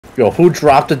Yo, who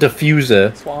dropped the diffuser?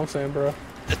 That's what I'm saying, bro.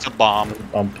 It's a bomb.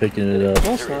 I'm picking it up.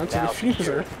 No, it's not. It's a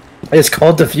diffuser. It's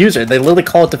called diffuser. They literally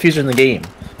call it diffuser in the game.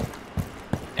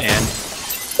 And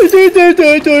You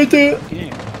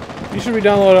should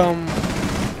re-download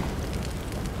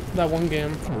that one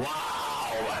game.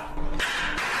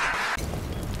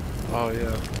 oh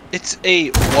yeah. It's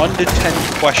a 1 to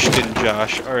 10 question,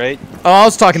 Josh. All right. Oh, I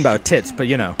was talking about tits, but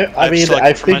you know. I mean,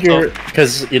 I figure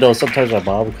because you know sometimes my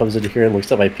mom comes in here and looks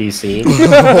at my PC.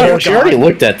 She already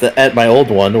looked at my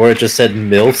old one where it just said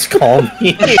 "MILFs call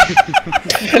me."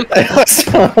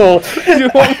 So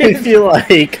I feel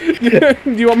like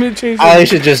Do you want me to change? I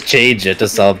should just change it to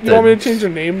something. You want me to change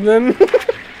your name then?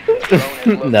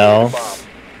 No.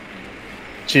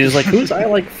 She was like, "Who's I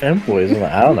like femboys?" I'm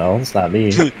like, I don't know. It's not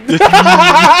me.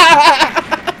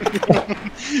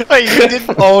 Wait, you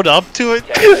didn't own up to it?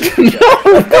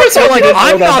 No, of course So like, didn't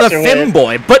I'm own up not a to it.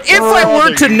 femboy, but if I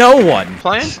were to know one,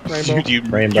 Playing?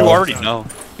 Rainbow. You already know.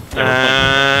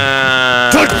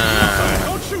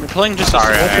 We're playing just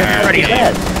Sorry, already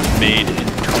Bad. made in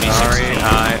 2016. Sorry,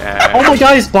 Oh my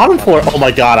god, he's bottom floor. Oh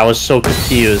my god, I was so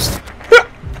confused.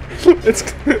 It's.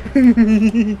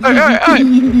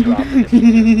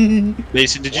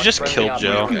 Mason, did you just kill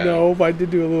Joe? No, but I did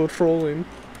do a little trolling.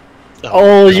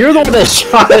 Oh, you're the one that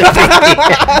shot at me.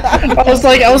 I was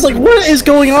like, what is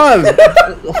going on? Look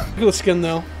at the skin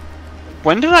though.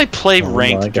 When did I play Oh my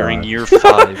ranked God. during year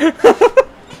 5?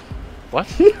 What?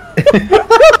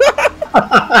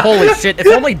 holy shit, if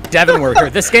only Devin were here.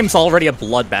 This game's already a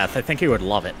bloodbath. I think he would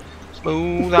love it.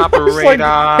 Smooth It's like, operator.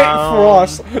 hey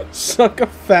Frost, suck a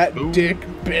fat dick,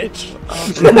 bitch.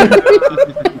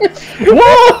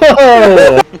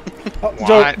 Whoa!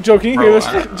 Oh, Joe, can you hear this?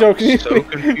 Bro, Joe, can you, so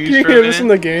can confused you for a hear this in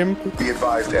minute. the game? Be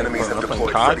advised, enemies have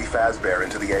deployed COD? Freddy Fazbear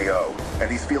into the AO,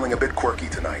 and he's feeling a bit quirky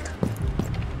tonight.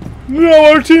 No,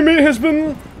 our teammate has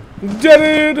been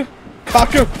deaded.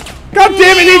 Cocker. God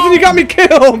damn it, Nathan, you got me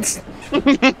killed!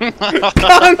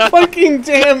 God fucking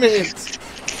damn it!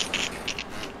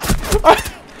 God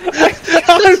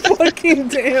fucking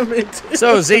damn it!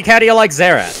 So, Zeke, how do you like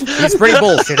Zerat? He's pretty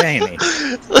bullshit, ain't he?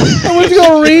 I was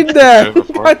gonna read that!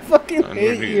 I fucking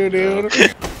hate you, dude.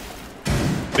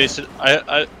 Mason,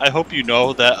 I hope you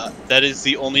know that that is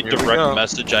the only Here we direct go.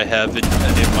 message I have in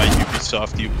any of my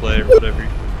Ubisoft Uplay or whatever.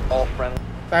 All friendly.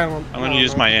 I'm gonna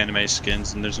use my anime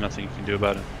skins and there's nothing you can do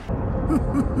about it.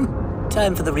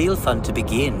 Time for the real fun to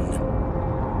begin.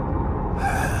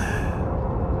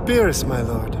 Beerus, my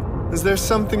lord, is there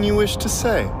something you wish to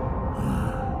say?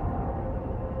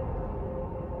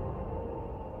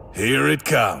 Here it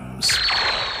comes.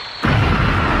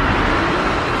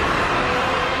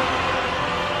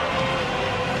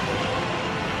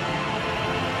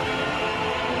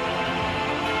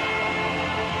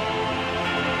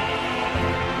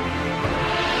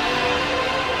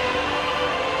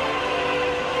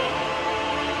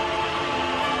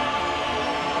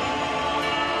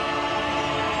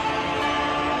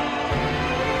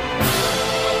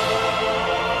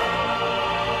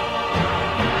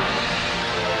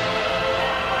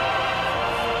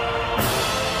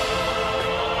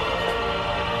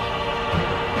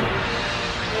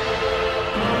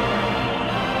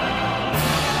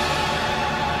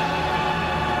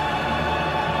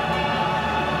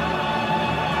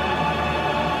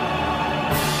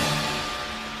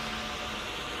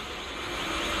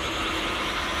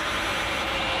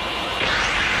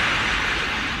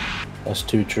 That's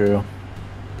too true.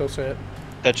 Don't say it.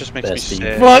 That just makes Bestie. me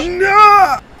sad. But no!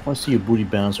 I want to see your booty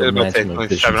bounce with It'll take maximum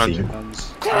like efficiency.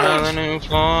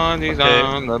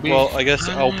 700. Okay, well, I guess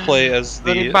I'll play as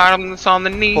the bottoms on the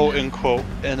knee. quote-unquote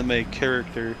anime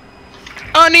character.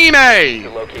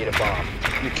 Anime! Locate a bomb.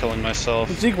 I'm killing myself.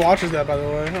 Zeke watches that, by the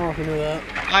way. I don't know if you knew that.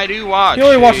 I do watch. He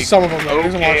only watches some of them, though. He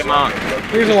doesn't watch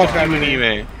Pokemon. He doesn't watch that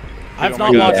Anime. I've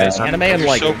not Yeah. watched this anime in You're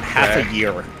like so half bad. a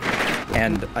year.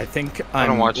 And I think I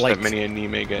don't I'm watch like that many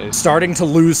anime, guys. starting to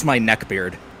lose my neck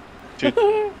beard. You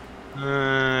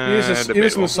just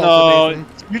Debatable. insulted No,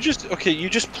 Nathan. you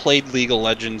just played League of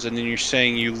Legends and then you're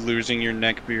saying you losing your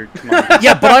neck beard. Come on.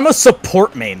 Yeah, but I'm a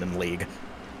support main in League.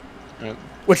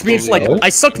 Which means, like, Oh. I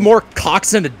sucked more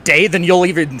cocks in a day than you'll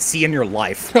even see in your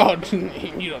life. Oh,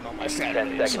 you don't know my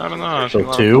Saturdays. I don't know.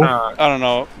 So two? I don't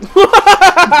know.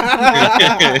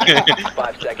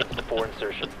 5 seconds before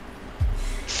insertion.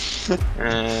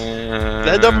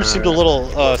 That number seemed a little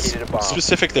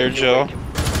specific there, Joe.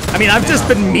 I mean, I've just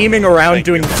been memeing around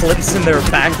doing flips in their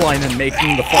backline and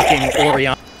making the fucking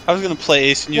Orion. I was gonna play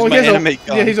Ace and use Well, my he has anime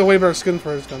gun. Yeah, he's a way better skin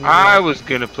for his gun. I was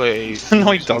gonna play Ace.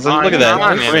 No, he doesn't. Look at that.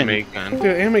 I'm He's an cringe. anime gun.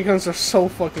 Dude, anime guns are so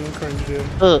fucking cringe, dude.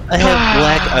 I have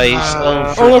black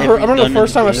ice. I remember the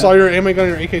first time I saw your anime gun,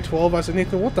 your AK-12. I said,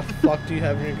 Nathan, what the fuck do you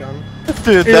have in your gun?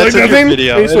 Dude, You're that's like, in your nothing?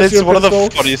 video. Are you supposed to It's do a one of the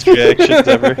pistol? funniest reactions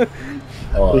ever.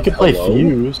 We could play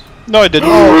Fuse. No, I didn't.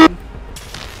 Oh.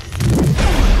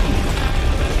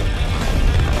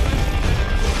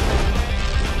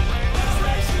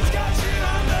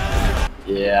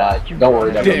 Yeah, don't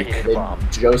worry about Dick.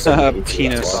 it. Joseph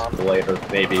Penis. later,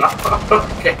 maybe. What?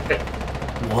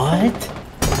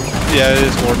 Yeah, it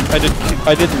is Gordon.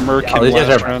 I didn't murk him. Oh, these guys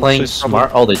last are round, playing so he's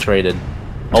smart. Oh, they traded.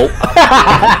 Oh.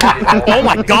 Oh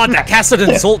my god, that Cassidon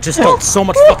Zolt just dealt so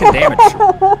much fucking damage.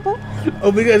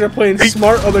 Oh, you guys are playing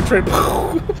smart. Oh, they're trading.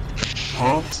 Guys,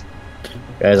 I'm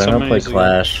gonna Somebody's play like-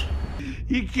 Clash.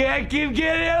 You can't keep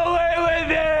getting away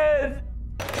with it!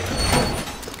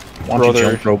 Why don't you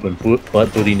Brother. jump rope and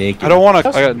butt booty naked? I don't want to.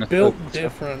 That's I got built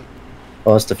different.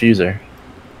 Oh, it's diffuser.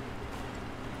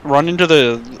 run into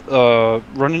the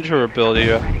run into her ability.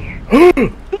 Yeah.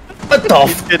 What the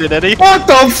f- Did it, Eddie? What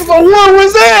the f- What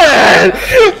was that?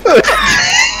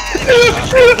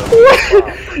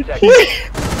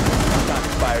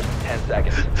 Expired in 10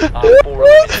 seconds. What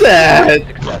was that?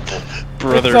 Successful.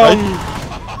 Brother,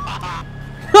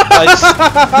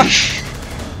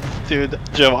 dude,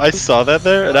 Joe, I saw that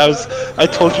there, and I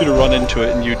told you to run into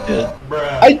it, and you did.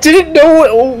 I didn't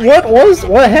know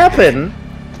what happened.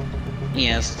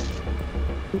 Yes.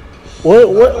 What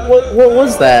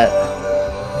was that?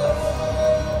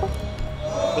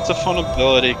 It's a fun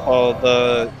ability called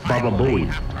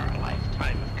Bababooey.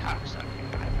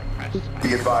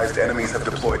 Be advised, enemies have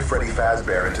deployed Freddy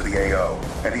Fazbear into the AO,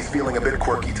 and he's feeling a bit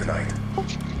quirky tonight.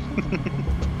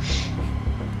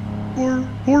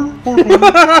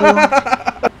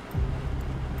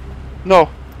 No.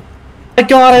 My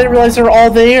God, I didn't realize they were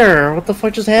all there. What the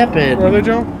fuck just happened? Where are they,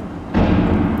 Joe?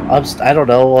 I don't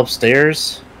know,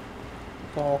 upstairs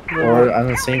Oh, or on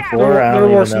the same floor. there I were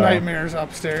don't worse even know. nightmares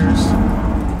upstairs.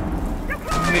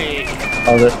 Me.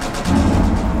 Oh,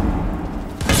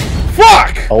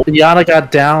 Fuck! oh, Yana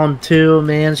got down too,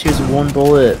 man. She was one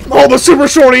bullet. Oh, the super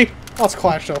shorty! Oh, it's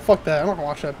Clash though. Fuck that. I'm not gonna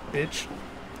watch that bitch.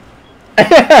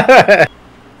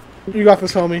 You got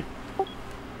this, homie.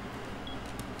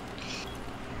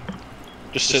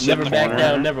 Just sitting in the Never back corner.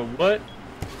 down, never what?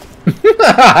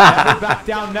 Never back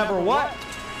down, never what?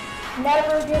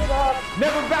 Never give up.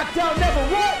 Never back down, never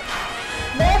what?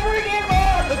 Never give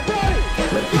up!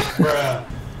 Let's go!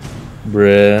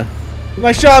 Bruh.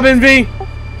 Nice job, Envy!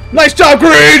 Nice job,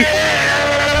 Green!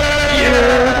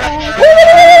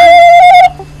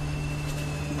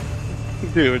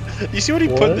 Dude, you see what he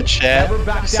put in the chat? Never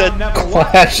back He said, down, never what?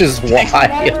 Clash is wild.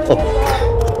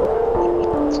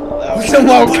 Some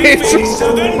wild kids.